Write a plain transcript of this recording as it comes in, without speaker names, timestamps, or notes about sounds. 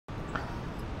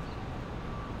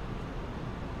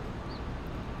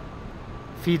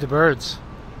feed the birds.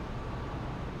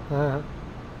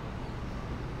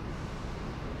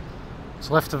 What's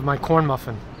left of my corn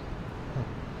muffin.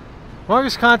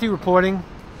 Marcus Conte reporting.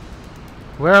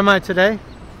 Where am I today?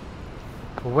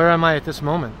 Or where am I at this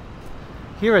moment?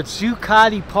 Here at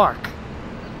Zuccotti Park.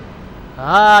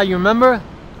 Ah, you remember?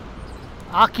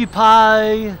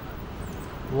 Occupy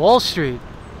Wall Street.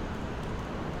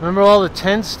 Remember all the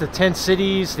tent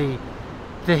cities, the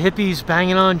hippies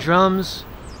banging on drums.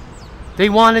 They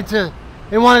wanted to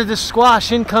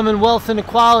squash income and wealth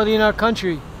inequality in our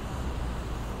country.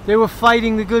 They were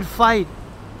fighting the good fight.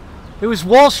 It was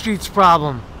Wall Street's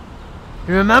problem.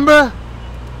 You remember?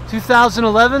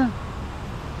 2011?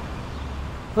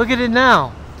 Look at it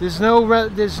now. There's no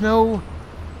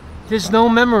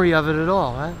memory of it at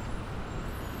all, right?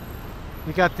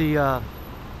 You got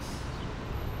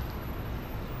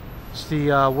it's the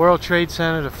World Trade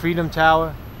Center, the Freedom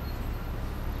Tower.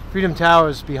 Freedom Tower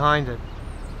is behind it.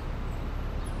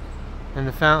 And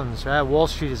the fountains, right? Wall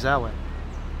Street is that way.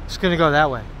 It's going to go that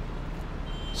way.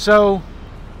 So,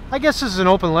 I guess this is an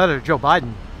open letter to Joe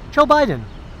Biden. Joe Biden.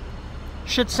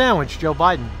 Shit sandwich, Joe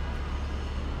Biden.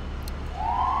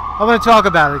 I want to talk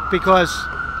about it because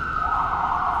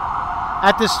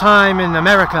at this time in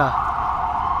America,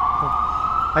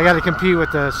 I got to compete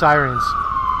with the sirens.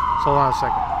 So hold on a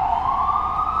second.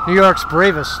 New York's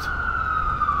bravest.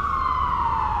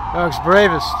 New York's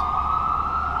bravest.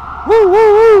 Woo, woo,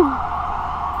 woo!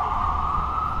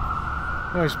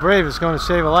 New York's bravest going to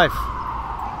save a life.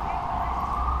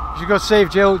 You should go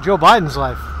save Joe Biden's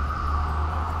life.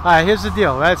 All right, here's the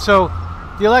deal, right? So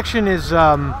the election is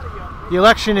a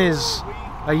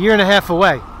year and a half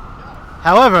away.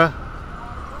 However,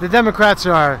 the Democrats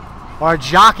are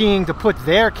jockeying to put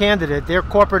their candidate, their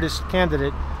corporatist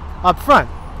candidate, up front.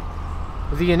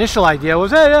 The initial idea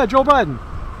was, hey, yeah, Joe Biden.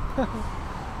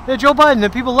 Yeah, Joe Biden.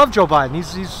 And people love Joe Biden.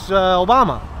 He's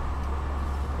Obama.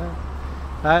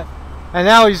 And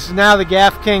now the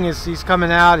gaff king he's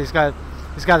coming out. He's got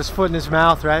his foot in his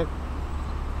mouth, right?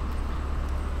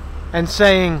 And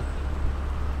telling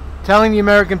the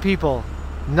American people,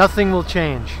 nothing will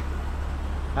change.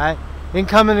 Right?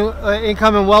 Income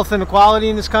and wealth inequality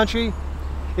in this country,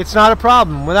 it's not a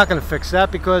problem. We're not going to fix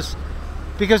that because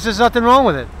there's nothing wrong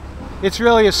with it. It's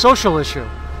really a social issue,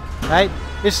 right?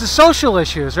 It's the social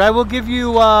issues, right? We'll give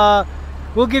you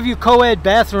co-ed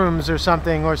bathrooms or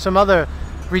something, or some other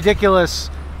ridiculous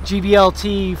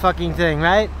GBLT fucking thing,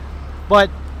 right?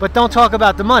 But don't talk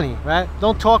about the money, right?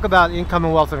 Don't talk about income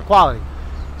and wealth inequality.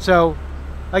 So,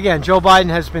 again, Joe Biden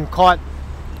has been caught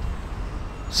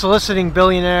soliciting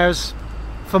billionaires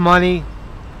for money,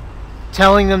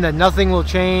 telling them that nothing will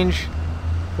change.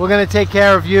 We're going to take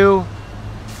care of you,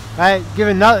 right?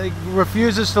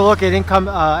 Refuses to look at income,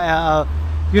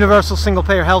 universal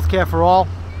single-payer health care for all.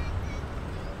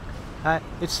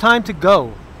 It's time to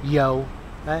go, yo.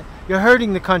 Right? You're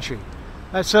hurting the country.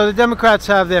 So the Democrats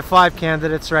have their 5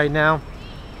 candidates right now.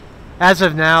 As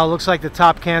of now, it looks like the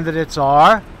top candidates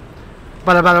are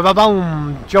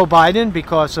Joe Biden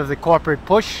because of the corporate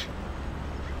push.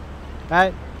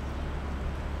 Right?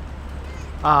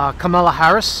 Kamala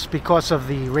Harris because of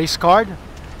the race card.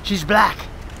 She's black.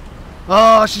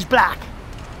 Oh, she's black.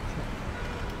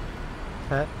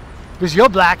 Because you're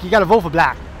black, you got to vote for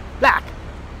black. Black.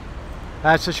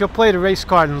 So she'll play the race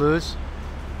card and lose.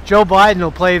 Joe Biden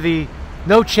will play the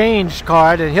no change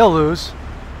card and he'll lose.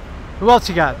 Who else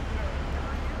you got?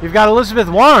 You've got Elizabeth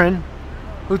Warren,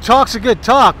 who talks a good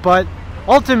talk, but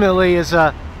ultimately is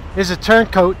a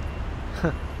turncoat.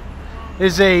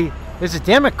 is a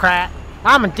Democrat.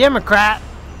 I'm a Democrat.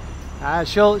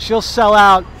 She'll sell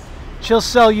out. She'll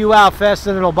sell you out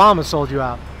faster than Obama sold you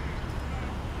out.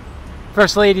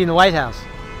 First lady in the White House.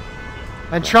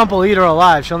 And Trump will eat her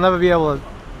alive. She'll never be able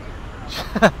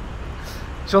to.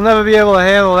 She'll never be able to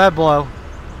handle that blow.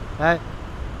 Right?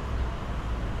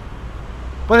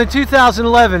 But in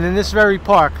 2011, in this very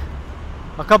park,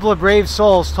 a couple of brave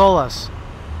souls told us.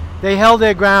 They held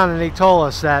their ground and they told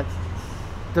us that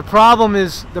the problem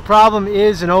is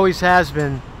and always has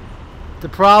been, the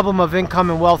problem of income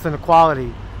and wealth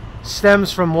inequality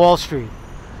stems from Wall Street,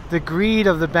 the greed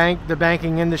of the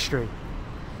banking industry,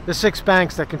 the 6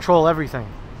 banks that control everything,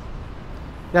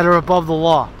 that are above the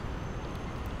law.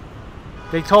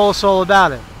 They told us all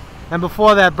about it. And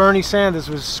before that, Bernie Sanders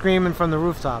was screaming from the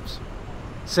rooftops,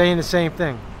 saying the same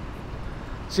thing.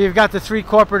 So you've got the 3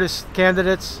 corporatist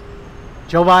candidates,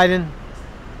 Joe Biden,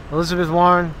 Elizabeth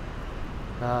Warren,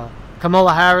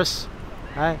 Kamala Harris,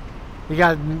 right? You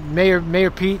got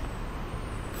Mayor Pete.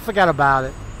 Forget about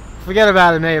it. Forget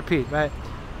about it, Mayor Pete, right?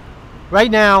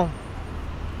 Right now,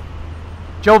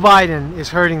 Joe Biden is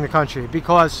hurting the country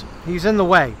because he's in the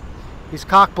way. He's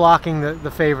cock blocking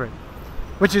the favorite,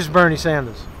 which is Bernie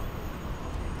Sanders.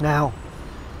 Now,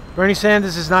 Bernie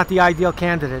Sanders is not the ideal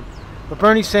candidate, but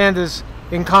Bernie Sanders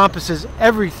encompasses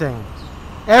everything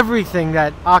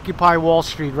that Occupy Wall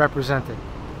Street represented.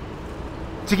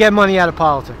 To get money out of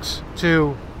politics,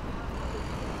 to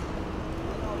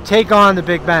take on the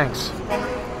big banks,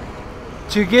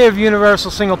 to give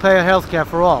universal single-payer health care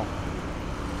for all,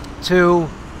 to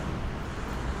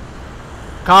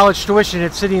college tuition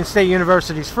at city and state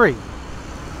universities free.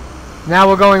 Now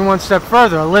we're going one step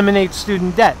further, eliminate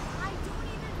student debt.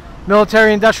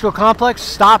 Military-industrial complex,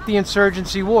 stop the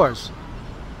insurgency wars.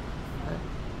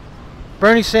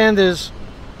 Bernie Sanders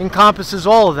encompasses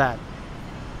all of that.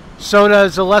 So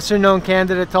does a lesser-known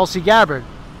candidate, Tulsi Gabbard.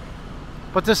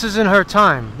 But this isn't her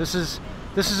time. This is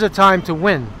a time to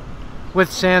win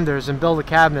with Sanders and build a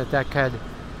cabinet that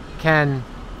can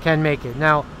make it.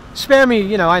 Now, spare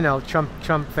me, I know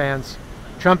Trump fans.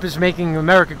 Trump is making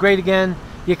America great again.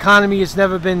 The economy has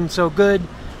never been so good.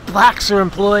 Blacks are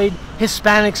employed.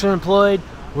 Hispanics are employed.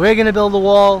 We're going to build a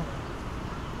wall.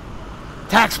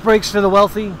 Tax breaks for the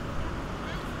wealthy.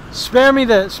 Spare me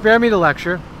the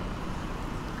lecture.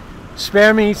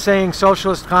 Spare me saying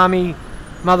socialist commie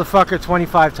motherfucker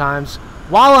 25 times.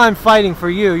 While I'm fighting for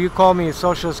you, you call me a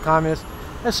socialist communist.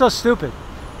 That's so stupid.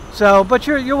 So, but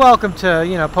you're welcome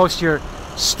to, post your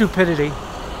stupidity.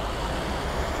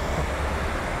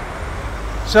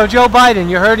 So Joe Biden,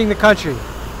 you're hurting the country.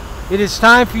 It is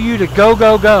time for you to go,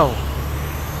 go, go.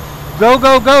 Go,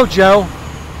 go, go, Joe.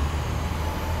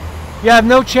 You have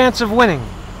no chance of winning.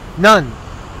 None.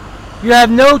 You have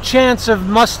no chance of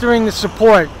mustering the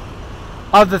support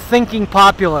of the thinking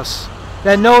populace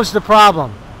that knows the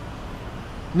problem.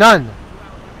 None.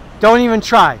 Don't even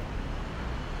try.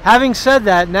 Having said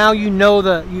that, now you know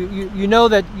you know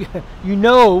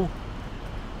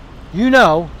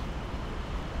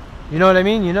what I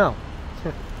mean? You know.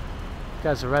 You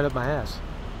guys are right up my ass.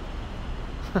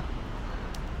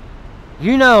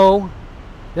 You know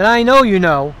that I know you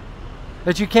know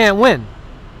that you can't win.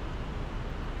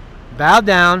 Bow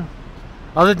down.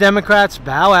 Other Democrats,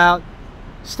 bow out.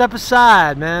 Step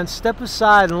aside, man. Step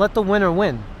aside and let the winner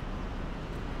win.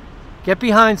 Get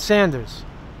behind Sanders.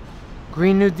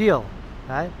 Green New Deal,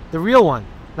 right? The real one,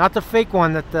 not the fake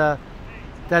one that the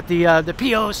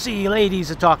POC ladies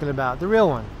are talking about. The real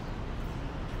one,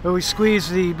 where we squeeze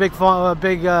the big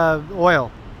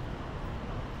oil,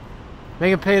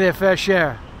 make them pay their fair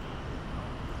share.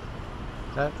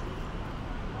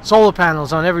 Solar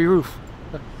panels on every roof,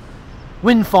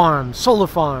 wind farms, solar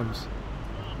farms,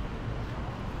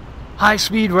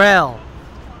 high-speed rail,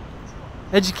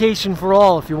 education for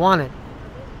all if you want it.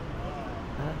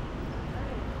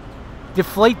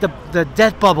 Deflate the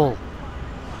debt bubble.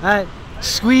 Right?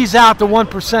 Squeeze out the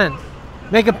 1%.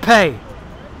 Make them pay.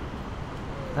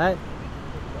 Right?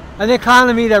 An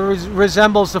economy that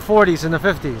resembles the 40s and the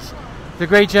 50s. The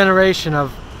great generation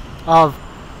of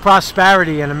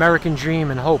prosperity and American dream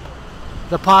and hope.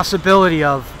 The possibility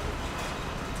of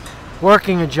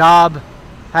working a job,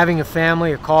 having a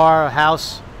family, a car, a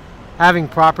house, having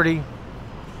property.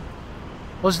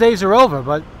 Those days are over,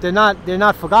 but they're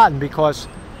not forgotten because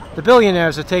the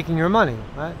billionaires are taking your money,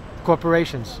 right?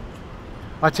 Corporations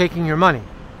are taking your money.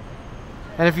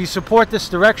 And if you support this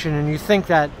direction and you think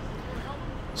that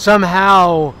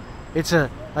somehow it's a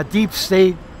deep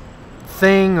state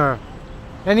thing or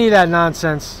any of that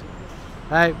nonsense,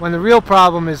 right? When the real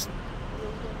problem is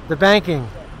the banking,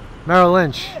 Merrill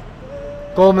Lynch,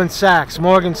 Goldman Sachs,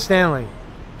 Morgan Stanley,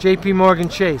 JP Morgan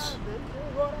Chase,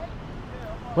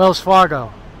 Wells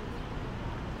Fargo,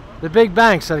 the big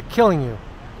banks that are killing you.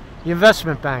 The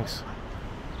investment banks.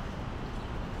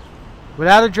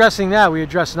 Without addressing that, we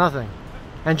address nothing.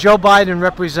 And Joe Biden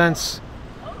represents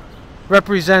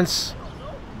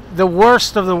the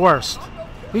worst of the worst.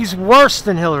 He's worse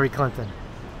than Hillary Clinton.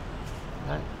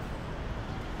 Right?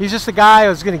 He's just a guy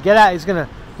who's going to get out. He's going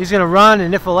to run,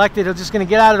 and if elected, he's just going to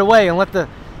get out of the way and let the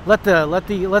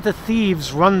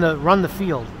thieves run the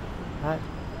field. Right?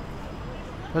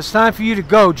 It's time for you to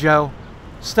go, Joe.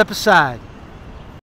 Step aside.